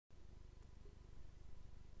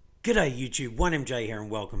G'day YouTube, 1MJ here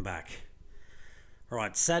and welcome back.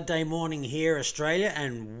 Alright, Saturday morning here, Australia,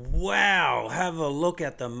 and wow, have a look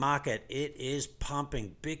at the market. It is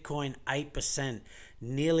pumping. Bitcoin 8%,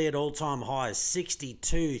 nearly at all-time highs,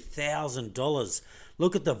 $62,000.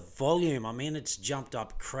 Look at the volume. I mean, it's jumped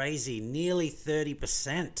up crazy, nearly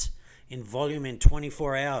 30% in volume in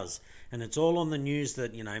 24 hours. And it's all on the news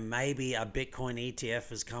that, maybe a Bitcoin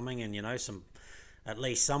ETF is coming and, some at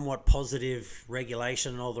least somewhat positive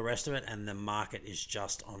regulation and all the rest of it, and the market is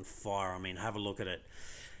just on fire. I mean, have a look at it.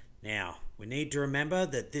 Now, we need to remember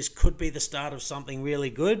that this could be the start of something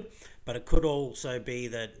really good, but it could also be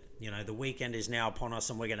that, the weekend is now upon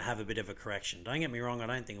us and we're going to have a bit of a correction. Don't get me wrong, I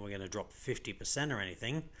don't think we're going to drop 50% or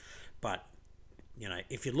anything, but,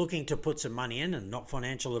 if you're looking to put some money in, and not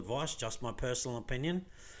financial advice, just my personal opinion,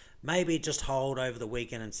 maybe just hold over the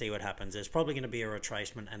weekend and see what happens. There's probably going to be a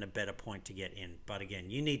retracement and a better point to get in. But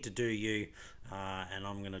again, you need to do you, and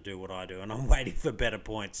I'm going to do what I do. And I'm waiting for better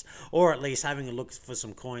points, or at least having a look for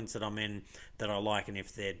some coins that I'm in that I like, and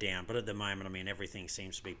if they're down. But at the moment, I mean, everything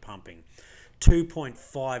seems to be pumping.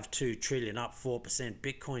 2.52 trillion, up 4%.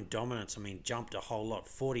 Bitcoin dominance, I mean, jumped a whole lot,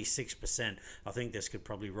 46%. I think this could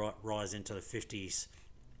probably rise into the 50s,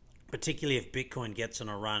 particularly if Bitcoin gets on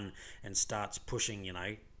a run and starts pushing,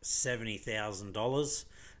 $70,000.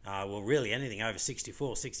 Well, really anything over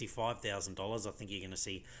 $65,000. I think you're going to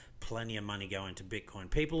see plenty of money go into Bitcoin.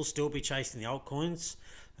 People will still be chasing the altcoins,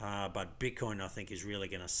 but Bitcoin, I think, is really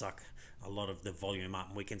going to suck a lot of the volume up,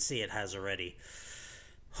 and we can see it has already.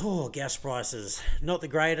 Oh, gas prices, not the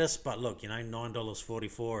greatest, but look,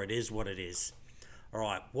 $9.44, it is what it is. All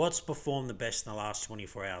right, what's performed the best in the last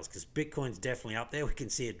 24 hours? Because Bitcoin's definitely up there. We can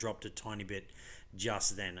see it dropped a tiny bit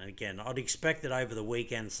just then. And again, I'd expect that over the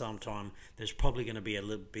weekend sometime, there's probably going to be a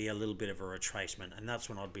little bit of a retracement. And that's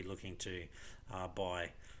when I'd be looking to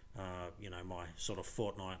buy, my sort of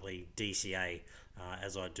fortnightly DCA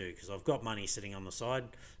as I do. Because I've got money sitting on the side,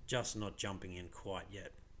 just not jumping in quite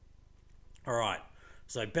yet. All right,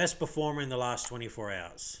 so best performer in the last 24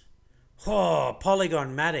 hours. Oh,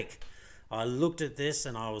 Polygon Matic. I looked at this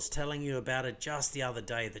and I was telling you about it just the other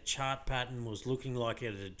day. The chart pattern was looking like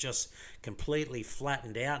it had just completely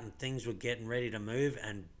flattened out and things were getting ready to move,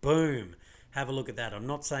 and boom, have a look at that. I'm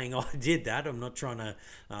not saying I did that. I'm not trying to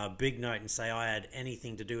big note and say I had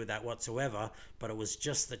anything to do with that whatsoever, but it was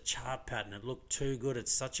just the chart pattern. It looked too good.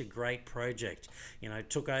 It's such a great project.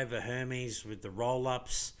 Took over Hermes with the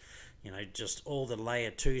roll-ups. Just all the layer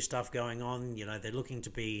 2 stuff going on. They're looking to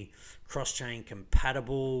be cross-chain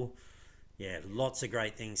compatible. Yeah, lots of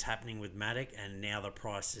great things happening with Matic, and now the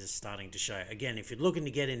price is starting to show. Again, if you're looking to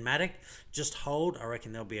get in Matic, just hold. I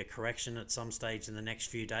reckon there'll be a correction at some stage in the next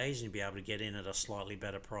few days, and you'll be able to get in at a slightly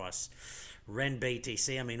better price. Ren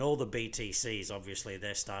BTC, I mean, all the BTCs, obviously,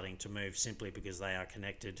 they're starting to move simply because they are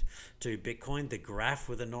connected to Bitcoin. The graph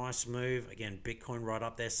with a nice move. Again, Bitcoin right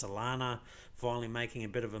up there. Solana finally making a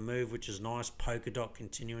bit of a move, which is nice. Polkadot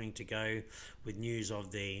continuing to go with news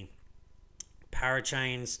of the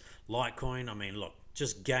parachains, Litecoin. I mean, look,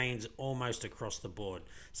 just gains almost across the board.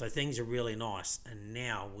 So things are really nice. And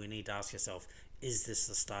now we need to ask ourselves, is this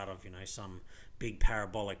the start of, some big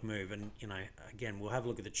parabolic move? And, again, we'll have a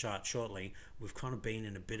look at the chart shortly. We've kind of been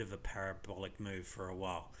in a bit of a parabolic move for a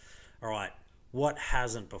while. All right, what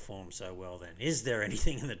hasn't performed so well then? Is there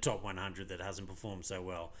anything in the top 100 that hasn't performed so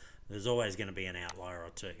well? There's always going to be an outlier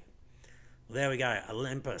or two. Well, there we go.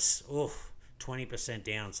 Olympus. Oof. 20%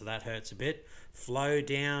 down, so that hurts a bit. Flow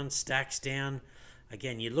down, stacks down.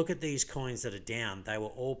 Again, you look at these coins that are down, they were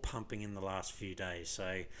all pumping in the last few days.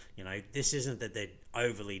 So, this isn't that they're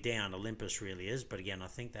overly down. Olympus really is. But again, I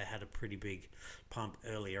think they had a pretty big pump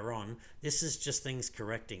earlier on. This is just things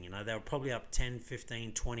correcting. They were probably up 10,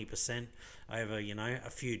 15, 20% over, a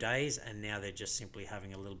few days. And now they're just simply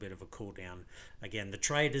having a little bit of a cool down. Again, the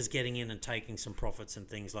traders getting in and taking some profits and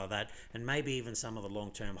things like that. And maybe even some of the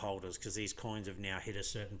long-term holders, because these coins have now hit a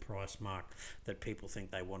certain price mark that people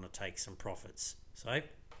think they want to take some profits. So,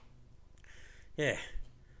 yeah,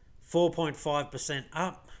 4.5%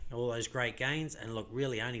 up, all those great gains. And look,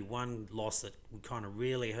 really only one loss that would kind of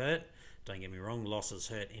really hurt. Don't get me wrong, losses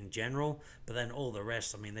hurt in general. But then all the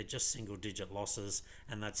rest, I mean, they're just single-digit losses.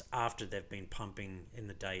 And that's after they've been pumping in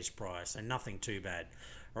the days prior. So nothing too bad.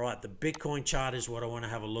 All right, the Bitcoin chart is what I want to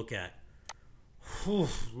have a look at. Whew,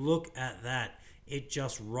 look at that. It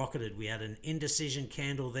just rocketed. We had an indecision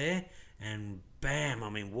candle there. And bam, I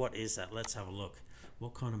mean, what is that? Let's have a look.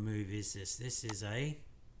 What kind of move is this? This is a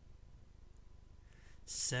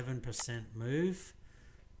 7% move.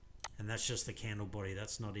 And that's just the candle body.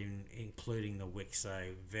 That's not even including the wick.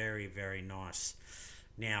 So very, very nice.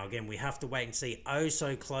 Now, again, we have to wait and see. Oh,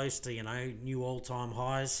 so close to, new all-time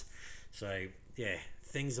highs. So, yeah,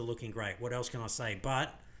 things are looking great. What else can I say?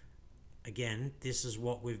 But, again, this is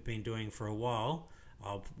what we've been doing for a while.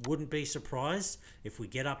 I wouldn't be surprised if we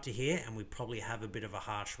get up to here and we probably have a bit of a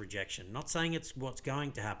harsh rejection. Not saying it's what's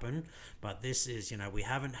going to happen, but this is, we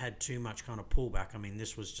haven't had too much kind of pullback. I mean,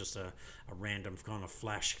 this was just a random kind of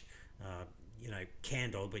flash,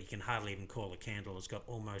 candle, but you can hardly even call it a candle. It's got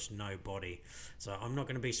almost no body. So I'm not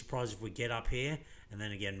going to be surprised if we get up here and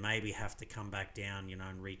then again maybe have to come back down,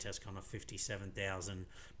 and retest kind of 57,000,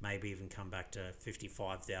 maybe even come back to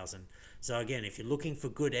 55,000. So again, if you're looking for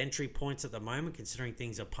good entry points at the moment, considering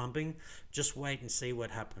things are pumping, just wait and see what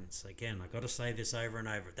happens. Again, I got to say this over and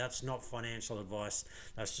over. That's not financial advice.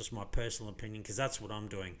 That's just my personal opinion, because that's what I'm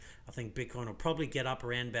doing. I think Bitcoin will probably get up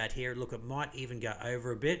around about here. Look, it might even go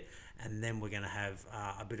over a bit, and then we're going to have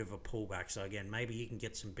a bit of a pullback. So again, maybe you can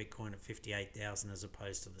get some Bitcoin at 58,000 as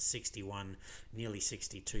opposed to the 61, nearly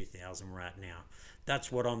 62,000 we're at now.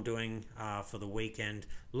 That's what I'm doing for the weekend.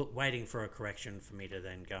 Look, waiting for a correction for me to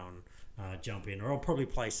then go and jump in, or I'll probably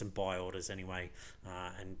place some buy orders anyway.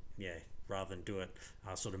 And yeah, rather than do it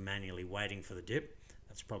sort of manually waiting for the dip,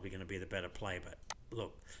 that's probably going to be the better play. But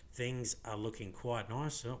look, things are looking quite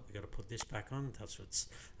nice. Oh, we got to put this back on. That's what's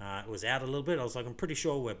it was out a little bit. I was like, I'm pretty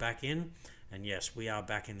sure we're back in, and yes, we are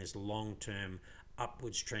back in this long-term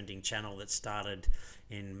upwards trending channel that started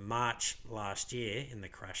in March last year in the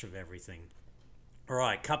crash of everything. All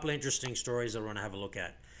right, couple interesting stories I want to have a look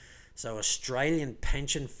at. So, Australian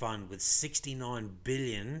pension fund with 69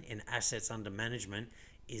 billion in assets under management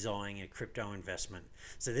is eyeing a crypto investment.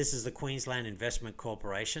 So this is the Queensland Investment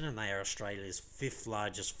Corporation, and they are Australia's 5th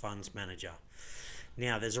largest funds manager.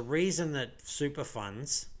 Now, there's a reason that super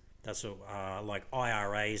funds, that's like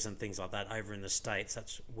IRAs and things like that over in the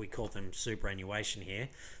States, we call them superannuation here.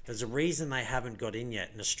 There's a reason they haven't got in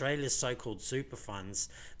yet. And Australia's so-called super funds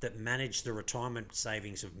that manage the retirement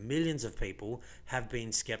savings of millions of people have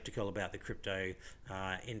been skeptical about the crypto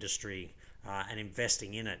industry and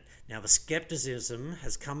investing in it. Now, the skepticism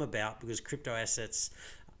has come about because crypto assets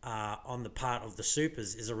on the part of the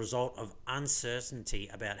supers is a result of uncertainty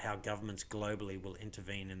about how governments globally will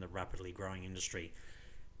intervene in the rapidly growing industry.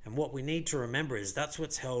 And what we need to remember is that's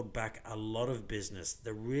what's held back a lot of business.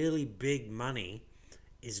 The really big money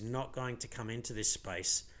is not going to come into this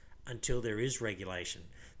space until there is regulation.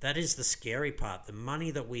 That is the scary part. The money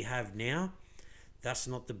that we have now, that's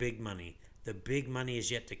not the big money. The big money is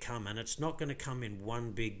yet to come, and it's not going to come in one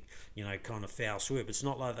big, kind of foul swoop. It's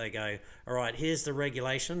not like they go, all right, here's the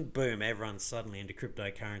regulation, boom, everyone's suddenly into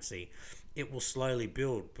cryptocurrency. It will slowly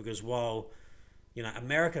build, because while,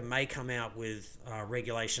 America may come out with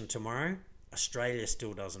regulation tomorrow, Australia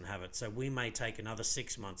still doesn't have it. So we may take another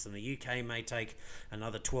 6 months, and the UK may take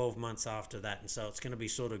another 12 months after that. And so it's going to be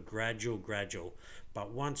sort of gradual.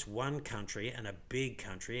 But once one country, and a big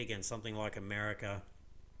country, again, something like America,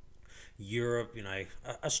 Europe,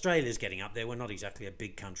 Australia's getting up there. We're not exactly a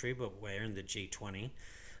big country, but we're in the G20.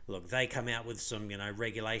 Look, they come out with some,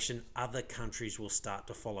 regulation, other countries will start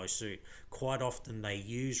to follow suit. Quite often they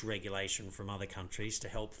use regulation from other countries to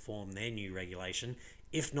help form their new regulation,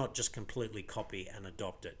 if not just completely copy and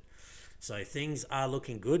adopt it. So things are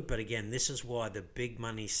looking good, but again, this is why the big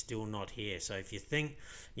money's still not here. So if you think,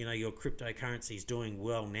 your cryptocurrency is doing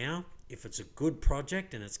well now, if it's a good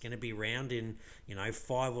project and it's going to be around in,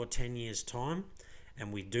 5 or 10 years time,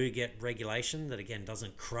 and we do get regulation that again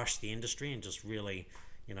doesn't crush the industry and just really,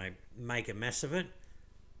 make a mess of it,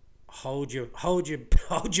 hold your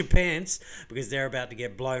pants, because they're about to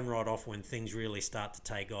get blown right off when things really start to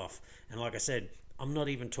take off. And like I said, I'm not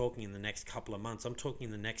even talking in the next couple of months. I'm talking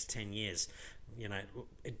in the next 10 years.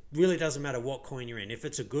 It really doesn't matter what coin you're in. If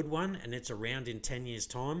it's a good one and it's around in 10 years'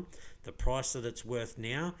 time, the price that it's worth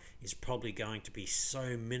now is probably going to be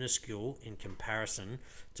so minuscule in comparison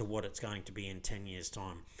to what it's going to be in 10 years'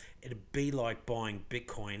 time. It'd be like buying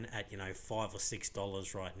Bitcoin at, $5 or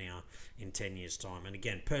 $6 right now in 10 years' time. And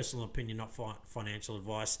again, personal opinion, not financial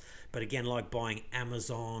advice, but again, like buying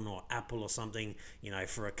Amazon or Apple or something,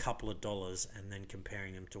 for a couple of dollars and then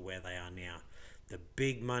comparing them to where they are now. The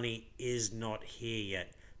big money is not here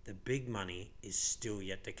yet. The big money is still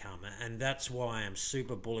yet to come. And that's why I'm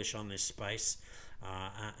super bullish on this space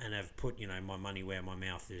and have put, my money where my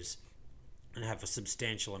mouth is and have a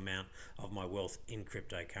substantial amount of my wealth in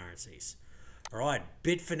cryptocurrencies. All right,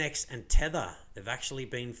 Bitfinex and Tether, they've actually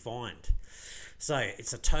been fined. So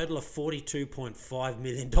it's a total of $42.5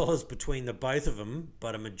 million between the both of them,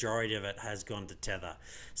 but a majority of it has gone to Tether.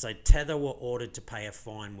 So Tether were ordered to pay a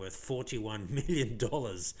fine worth $41 million.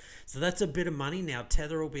 So that's a bit of money. Now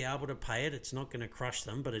Tether will be able to pay it. It's not going to crush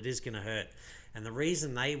them, but it is going to hurt. And the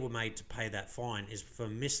reason they were made to pay that fine is for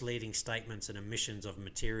misleading statements and omissions of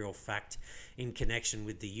material fact in connection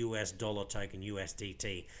with the US dollar token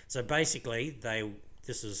USDT. So basically,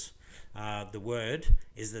 this is the word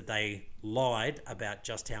is that they lied about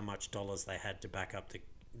just how much dollars they had to back up the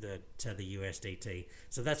USDT.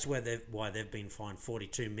 So that's why they've been fined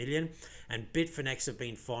 42 million, and Bitfinex have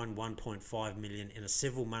been fined 1.5 million in a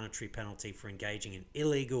civil monetary penalty for engaging in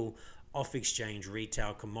illegal off-exchange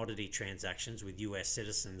retail commodity transactions with US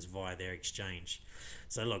citizens via their exchange.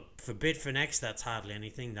 So look, for Bitfinex, that's hardly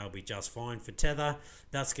anything. They'll be just fine. For Tether,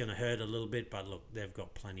 that's going to hurt a little bit, but look, they've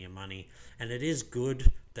got plenty of money. And it is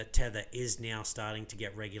good that Tether is now starting to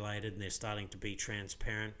get regulated and they're starting to be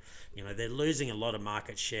transparent. You know, they're losing a lot of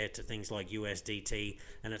market share to things like USDT,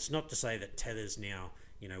 and it's not to say that Tether's now,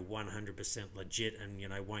 100% legit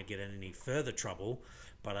and, won't get in any further trouble,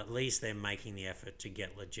 but at least they're making the effort to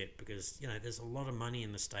get legit because, there's a lot of money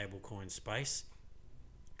in the stablecoin space.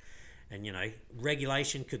 And,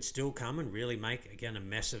 regulation could still come and really make, again, a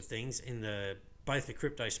mess of things in both the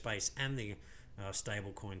crypto space and the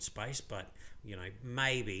stablecoin space. But,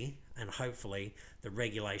 maybe and hopefully the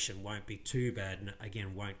regulation won't be too bad and,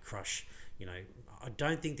 again, won't crush. I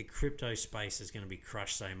don't think the crypto space is going to be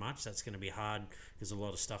crushed so much. That's going to be hard because a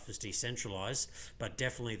lot of stuff is decentralized, but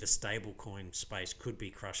definitely the stablecoin space could be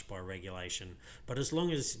crushed by regulation. But as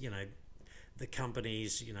long as, the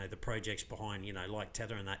companies, the projects behind, like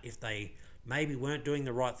Tether and that, if they maybe weren't doing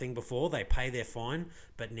the right thing before, they pay their fine,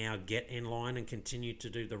 but now get in line and continue to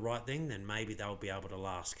do the right thing, then maybe they'll be able to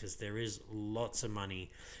last because there is lots of money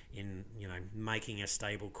in, making a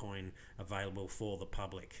stable coin available for the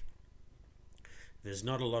public. There's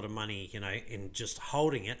not a lot of money, in just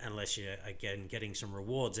holding it unless you're, again, getting some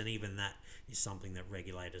rewards. And even that is something that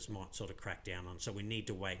regulators might sort of crack down on. So we need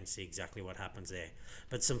to wait and see exactly what happens there.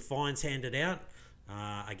 But some fines handed out.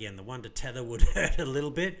 Again, the one to Tether would hurt a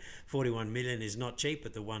little bit. 41 million is not cheap,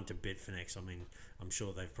 but the one to Bitfinex, I'm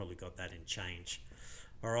sure they've probably got that in change.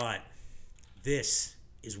 All right. This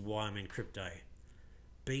is why I'm in crypto.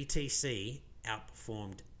 BTC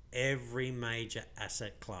outperformed every major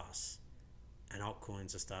asset class, and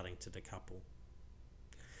altcoins are starting to decouple.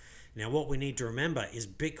 Now, what we need to remember is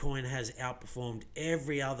Bitcoin has outperformed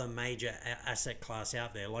every other major asset class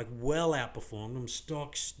out there, like well outperformed them.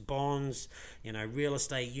 Stocks, bonds, real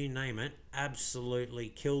estate, you name it, absolutely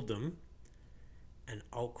killed them. And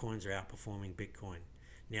altcoins are outperforming Bitcoin.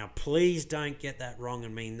 Now, please don't get that wrong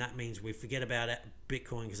and that means we forget about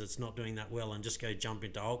Bitcoin because it's not doing that well and just go jump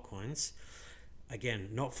into altcoins. Again,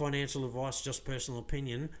 not financial advice, just personal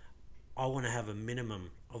opinion. I want to have a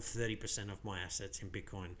minimum of 30% of my assets in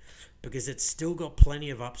Bitcoin because it's still got plenty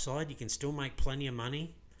of upside. You can still make plenty of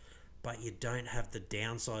money, but you don't have the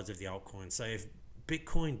downsides of the altcoin. So if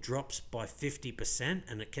Bitcoin drops by 50%,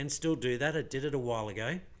 and it can still do that, it did it a while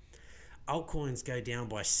ago, altcoins go down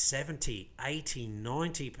by 70, 80,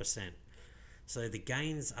 90%. So the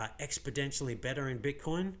gains are exponentially better in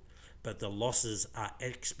Bitcoin, but the losses are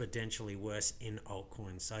exponentially worse in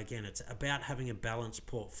altcoins. So again, it's about having a balanced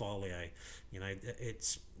portfolio.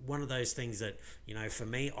 It's one of those things that, for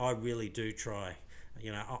me, I really do try.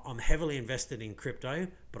 I'm heavily invested in crypto,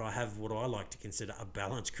 but I have what I like to consider a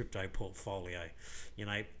balanced crypto portfolio.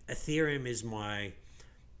 Ethereum is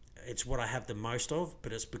it's what I have the most of,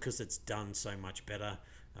 but it's because it's done so much better.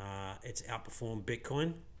 It's outperformed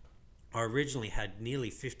Bitcoin. I originally had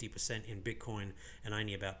nearly 50% in Bitcoin and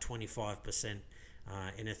only about 25%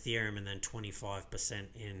 in Ethereum and then 25%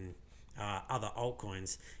 in other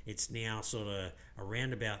altcoins. It's now sort of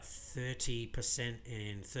around about 30%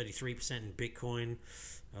 and 33% in Bitcoin.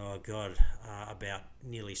 Oh God, about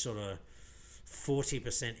nearly sort of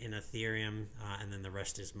 40% in Ethereum, and then the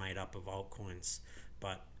rest is made up of altcoins.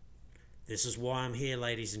 But this is why I'm here,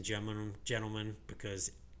 ladies and gentlemen,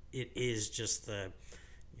 because it is just the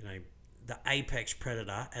apex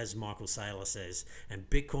predator, as Michael Saylor says, and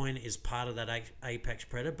Bitcoin is part of that apex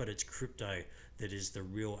predator, but it's crypto that is the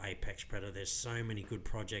real apex predator. There's so many good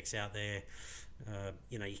projects out there.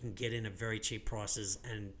 You can get in at very cheap prices,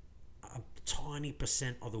 and a tiny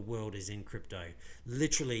percent of the world is in crypto.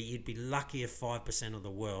 Literally, you'd be lucky if 5% of the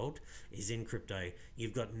world is in crypto.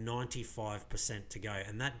 You've got 95% to go,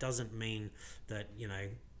 and that doesn't mean that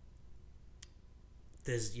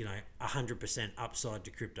there's 100% upside to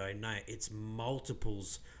crypto. No, it's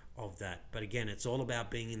multiples of that. But again, it's all about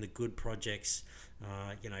being in the good projects.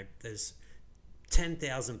 There's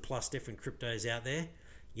 10,000 plus different cryptos out there.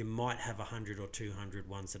 You might have 100 or 200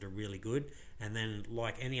 ones that are really good, and then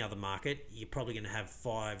like any other market, you're probably going to have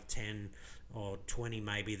 5, 10 or 20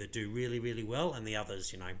 maybe that do really, really well, and the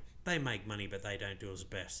others they make money, but they don't do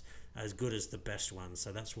as good as the best ones.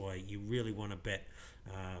 So that's why you really want to bet.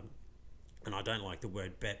 And I don't like the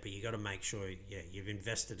word bet, but you got to make sure, you've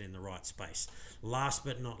invested in the right space. Last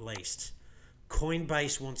but not least,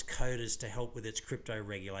 Coinbase wants coders to help with its crypto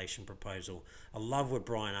regulation proposal. I love what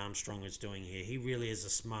Brian Armstrong is doing here. He really is a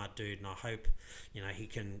smart dude, and I hope, he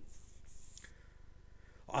can.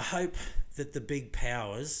 I hope that the big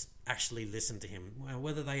powers actually listen to him. Well,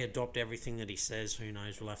 whether they adopt everything that he says, who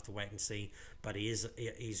knows? We'll have to wait and see. But he's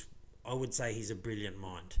I would say he's a brilliant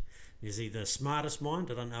mind. Is he the smartest mind?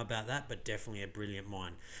 I don't know about that, but definitely a brilliant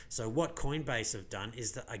mind. So what Coinbase have done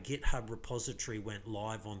is that a GitHub repository went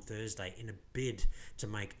live on Thursday in a bid to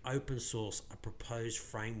make open source a proposed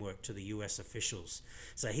framework to the US officials.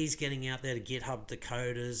 So he's getting out there to GitHub the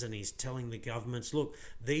coders, and he's telling the governments, look,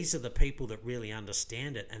 these are the people that really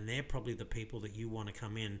understand it, and they're probably the people that you want to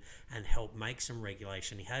come in and help make some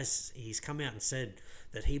regulation. He's come out and said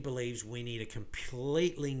that he believes we need a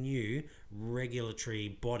completely new regulatory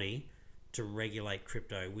body to regulate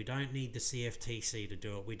crypto. We don't need the CFTC to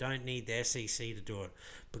do it. We don't need the SEC to do it,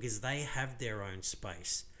 because they have their own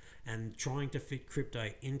space. And trying to fit crypto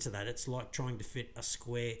into that, it's like trying to fit a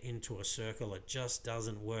square into a circle. It just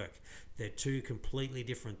doesn't work. They're two completely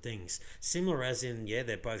different things. Similar as in,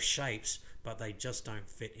 they're both shapes, but they just don't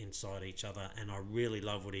fit inside each other. And I really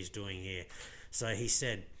love what he's doing here. So he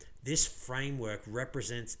said, this framework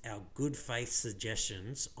represents our good faith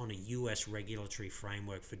suggestions on a US regulatory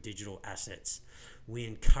framework for digital assets. We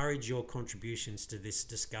encourage your contributions to this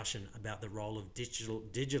discussion about the role of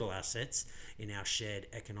digital assets in our shared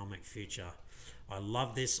economic future. I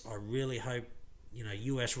love this. I really hope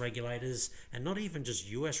US regulators, and not even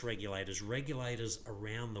just US regulators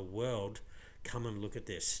around the world, come and look at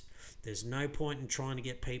this. There's no point in trying to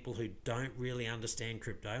get people who don't really understand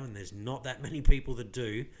crypto, and there's not that many people that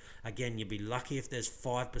do. Again, you'd be lucky if there's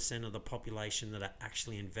 5% of the population that are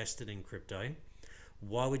actually invested in crypto.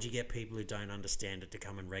 Why would you get people who don't understand it to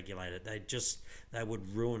come and regulate it? They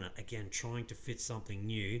would ruin it. Again, trying to fit something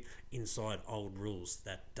new inside old rules.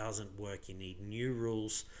 That doesn't work. You need new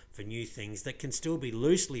rules for new things that can still be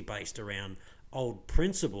loosely based around old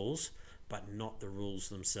principles, but not the rules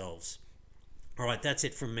themselves. All right, that's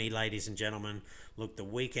it from me, ladies and gentlemen. Look, the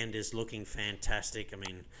weekend is looking fantastic. I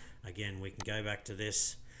mean, again, we can go back to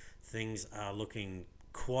this. Things are looking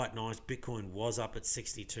quite nice. Bitcoin was up at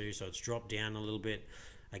 62, so it's dropped down a little bit.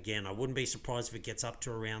 Again, I wouldn't be surprised if it gets up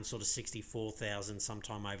to around sort of 64,000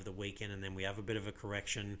 sometime over the weekend, and then we have a bit of a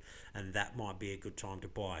correction, and that might be a good time to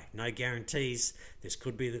buy. No guarantees. This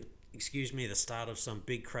could be the start of some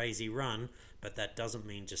big crazy run, but that doesn't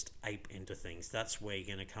mean just ape into things. That's where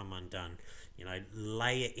you're going to come undone.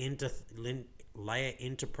 Layer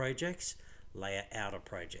into projects, layer out of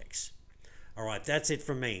projects. All right, that's it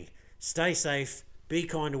from me. Stay safe, be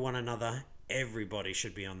kind to one another. Everybody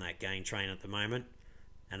should be on that gain train at the moment,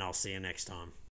 and I'll see you next time.